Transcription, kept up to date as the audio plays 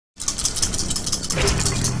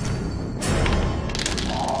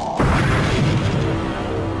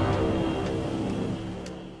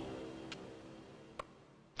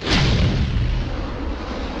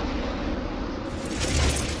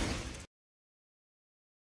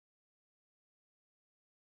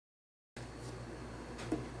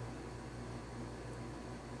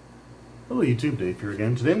Hello YouTube, Dave here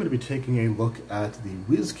again. Today I'm going to be taking a look at the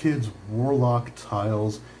WizKids Warlock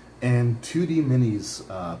tiles and 2D Minis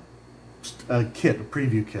kit, a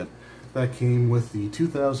preview kit, that came with the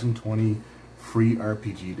 2020 free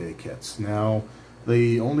RPG Day kits. Now,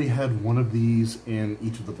 they only had one of these in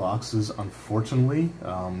each of the boxes, unfortunately.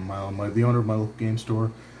 The owner of my local game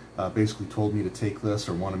store basically told me to take this,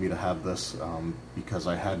 or wanted me to have this, because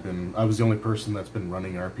I was the only person that's been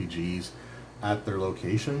running RPGs at their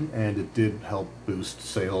location, and it did help boost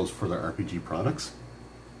sales for their RPG products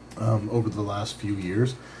over the last few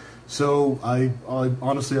years. So I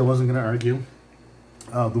honestly, I wasn't going to argue.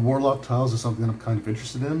 The Warlock tiles is something that I'm kind of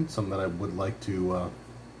interested in, something that I would like to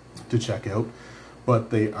check out,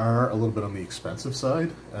 but they are a little bit on the expensive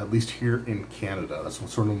side, at least here in Canada. That's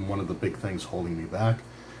sort of one of the big things holding me back.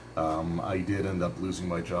 I did end up losing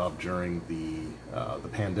my job during the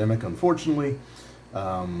pandemic, unfortunately.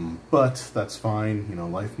 But that's fine, you know,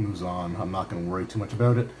 life moves on. I'm not going to worry too much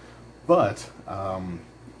about it. But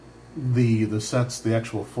the sets, the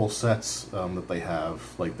actual full sets that they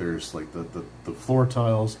have, like there's like the floor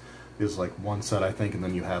tiles is like one set, I think, and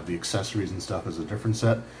then you have the accessories and stuff as a different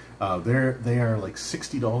set. They are like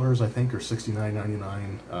 $60, I think, or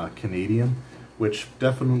 $69.99 Canadian, which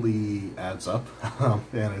definitely adds up,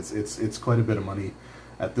 and it's quite a bit of money.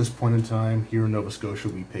 At this point in time, here in Nova Scotia,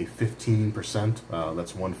 we pay 15%,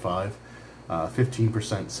 that's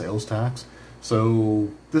 15% sales tax. So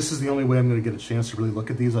this is the only way I'm going to get a chance to really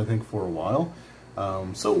look at these, I think, for a while.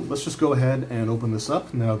 So let's just go ahead and open this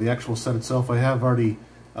up. Now, the actual set itself, I have already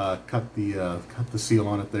cut the seal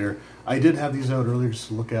on it there. I did have these out earlier just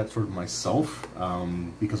to look at sort of myself,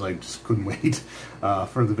 because I just couldn't wait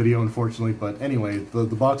for the video, unfortunately. But anyway, the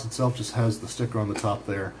box itself just has the sticker on the top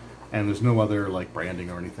there, and there's no other like branding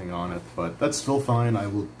or anything on it, but that's still fine. I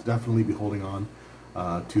will definitely be holding on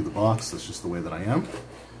to the box. That's just the way that I am.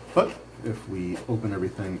 But if we open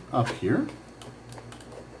everything up here,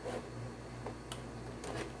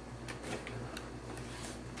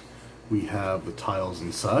 we have the tiles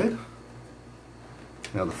inside.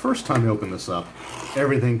 Now, the first time I opened this up,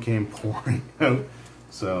 everything came pouring out,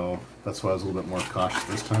 so that's why I was a little bit more cautious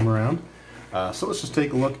this time around. So let's just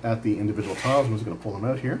take a look at the individual tiles. I'm just going to pull them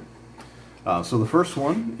out here. So the first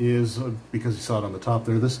one is, because you saw it on the top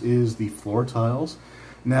there, this is the floor tiles.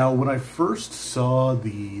 Now, when I first saw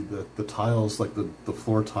the tiles, like the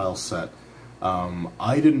floor tile set,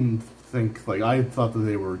 I didn't think, like, I thought that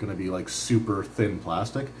they were going to be like super thin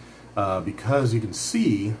plastic, because you can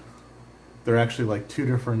see they're actually like two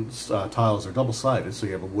different tiles. They're double-sided, so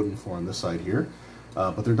you have a wooden floor on this side here,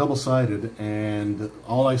 but they're double-sided, and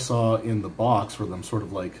all I saw in the box were them sort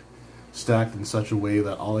of like stacked in such a way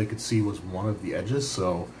that all I could see was one of the edges.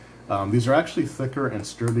 So these are actually thicker and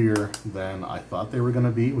sturdier than I thought they were going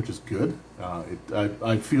to be, which is good.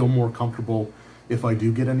 I feel more comfortable if I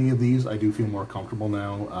do get any of these. I do feel more comfortable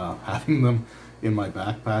now having them in my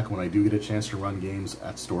backpack when I do get a chance to run games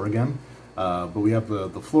at store again. But we have the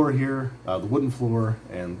floor here, the wooden floor,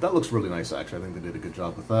 and that looks really nice, actually. I think they did a good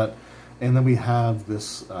job with that. And then we have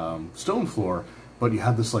this stone floor, but you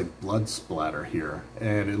have this like blood splatter here,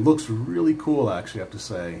 and it looks really cool, actually, I have to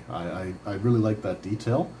say. I really like that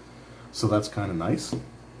detail, so that's kind of nice.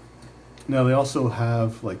 Now, they also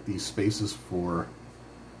have like these spaces for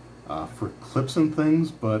clips and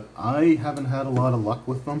things, but I haven't had a lot of luck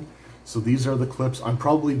with them. So these are the clips. I'm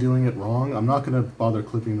probably doing it wrong. I'm not going to bother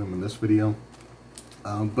clipping them in this video,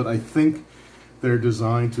 but I think they're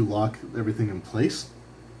designed to lock everything in place.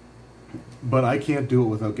 But I can't do it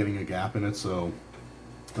without getting a gap in it, so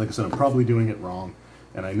like I said, I'm probably doing it wrong,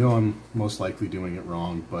 and I know I'm most likely doing it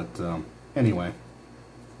wrong, but anyway.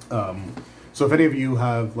 So if any of you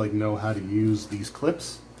have know how to use these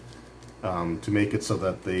clips to make it so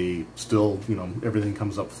that they still, you know, everything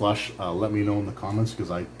comes up flush, let me know in the comments,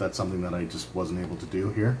 because that's something that I just wasn't able to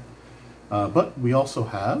do here. But we also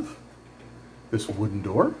have this wooden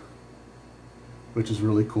door, which is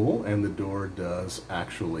really cool, and the door does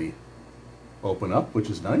actually open up, which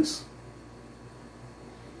is nice.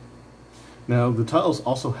 Now, the tiles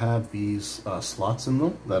also have these slots in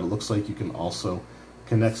them that it looks like you can also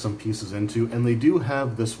connect some pieces into, and they do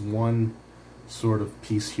have this one sort of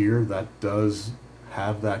piece here that does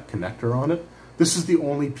have that connector on it. This is the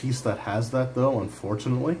only piece that has that, though,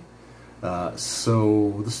 unfortunately.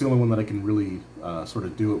 So this is the only one that I can really sort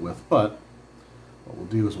of do it with, but what we'll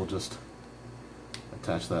do is we'll just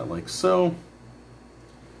attach that like so,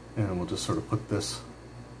 and we'll just sort of put this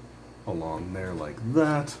along there like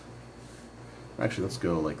that. Actually, let's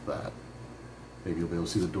go like that. Maybe you'll be able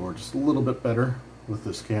to see the door just a little bit better with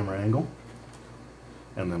this camera angle.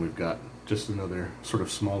 And then we've got just another sort of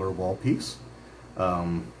smaller wall piece.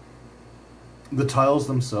 The tiles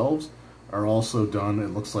themselves are also done,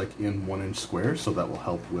 it looks like, in 1-inch squares, so that will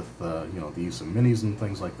help with you know, the use of minis and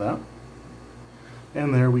things like that.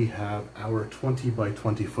 And there we have our 20 by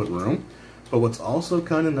 20 foot room. But what's also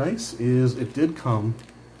kind of nice is it did come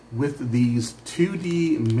with these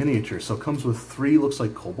 2D miniatures. So it comes with 3, looks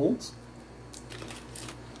like kobolds.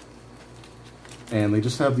 And they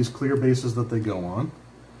just have these clear bases that they go on.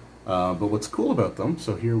 But what's cool about them,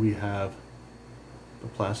 so here we have the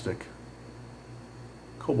plastic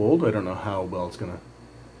kobold. I don't know how well it's going to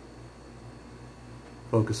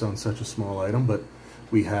focus on such a small item, but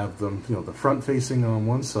we have them, you know, the front facing on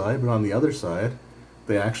one side, but on the other side,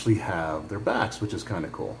 they actually have their backs, which is kind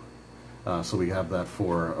of cool. So we have that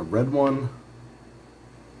for a red one,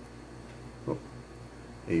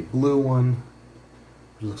 a blue one,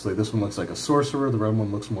 which looks like, this one looks like a sorcerer, the red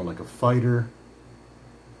one looks more like a fighter,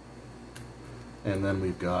 and then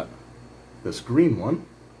we've got this green one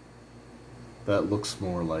that looks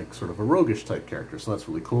more like sort of a roguish type character, so that's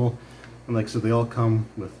really cool. And like I said, they all come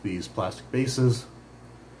with these plastic bases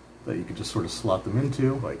that you can just sort of slot them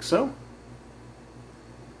into, like so.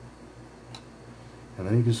 And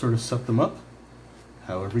then you can sort of set them up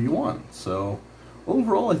however you want. So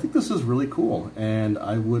overall, I think this is really cool, and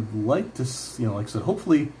I would like to, you know, like I said,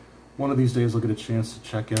 hopefully one of these days I'll get a chance to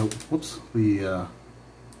check out,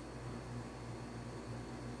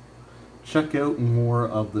 check out more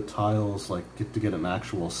of the tiles, like get an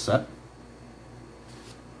actual set.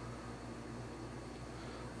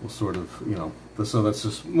 We'll sort of, you know, so that's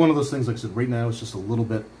just one of those things, like I said, right now it's just a little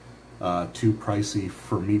bit too pricey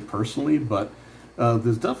for me personally, but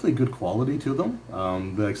there's definitely good quality to them.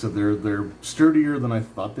 Like I said, they're sturdier than I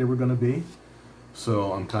thought they were going to be,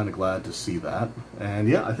 so I'm kind of glad to see that. And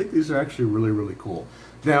yeah, I think these are actually really, really cool.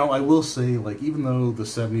 Now, I will say, like, even though the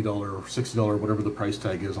 $70 or $60, whatever the price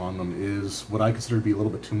tag is on them, is what I consider to be a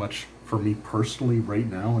little bit too much for me personally right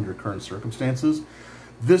now under current circumstances,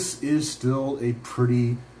 this is still a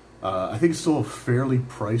pretty, I think it's still a fairly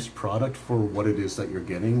priced product for what it is that you're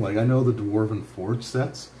getting. Like, I know the Dwarven Forge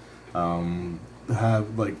sets can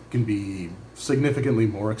be significantly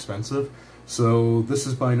more expensive, so this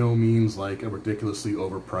is by no means like a ridiculously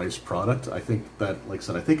overpriced product. I think that, like I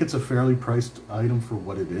said, I think it's a fairly priced item for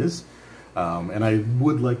what it is, and I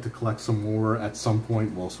would like to collect some more at some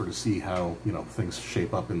point. We'll sort of see how, you know, things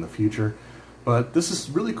shape up in the future, but this is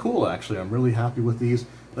really cool. Actually, I'm really happy with these.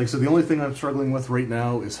 Like I said, the only thing I'm struggling with right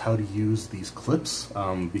now is how to use these clips,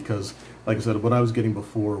 because, like I said, what I was getting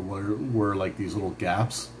before were like these little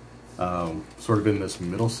gaps, sort of in this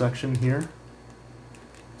middle section here.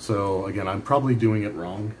 So again, I'm probably doing it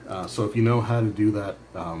wrong. So if you know how to do that,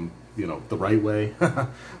 you know, the right way,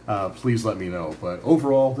 please let me know. But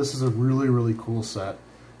overall, this is a really, really cool set,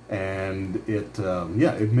 and it,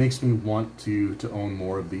 yeah, it makes me want to own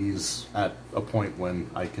more of these at a point when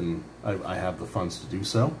I have the funds to do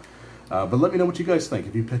so. But let me know what you guys think.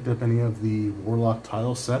 If you picked up any of the Warlock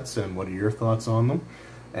tile sets, and what are your thoughts on them?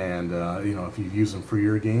 And, you know, if you use them for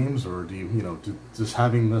your games, or do you, you know, just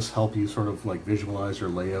having this help you sort of like visualize your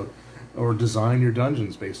layout or design your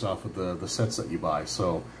dungeons based off of the sets that you buy.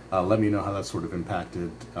 So let me know how that sort of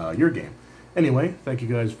impacted your game. Anyway, thank you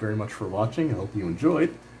guys very much for watching. I hope you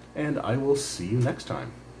enjoyed, and I will see you next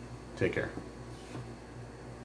time. Take care.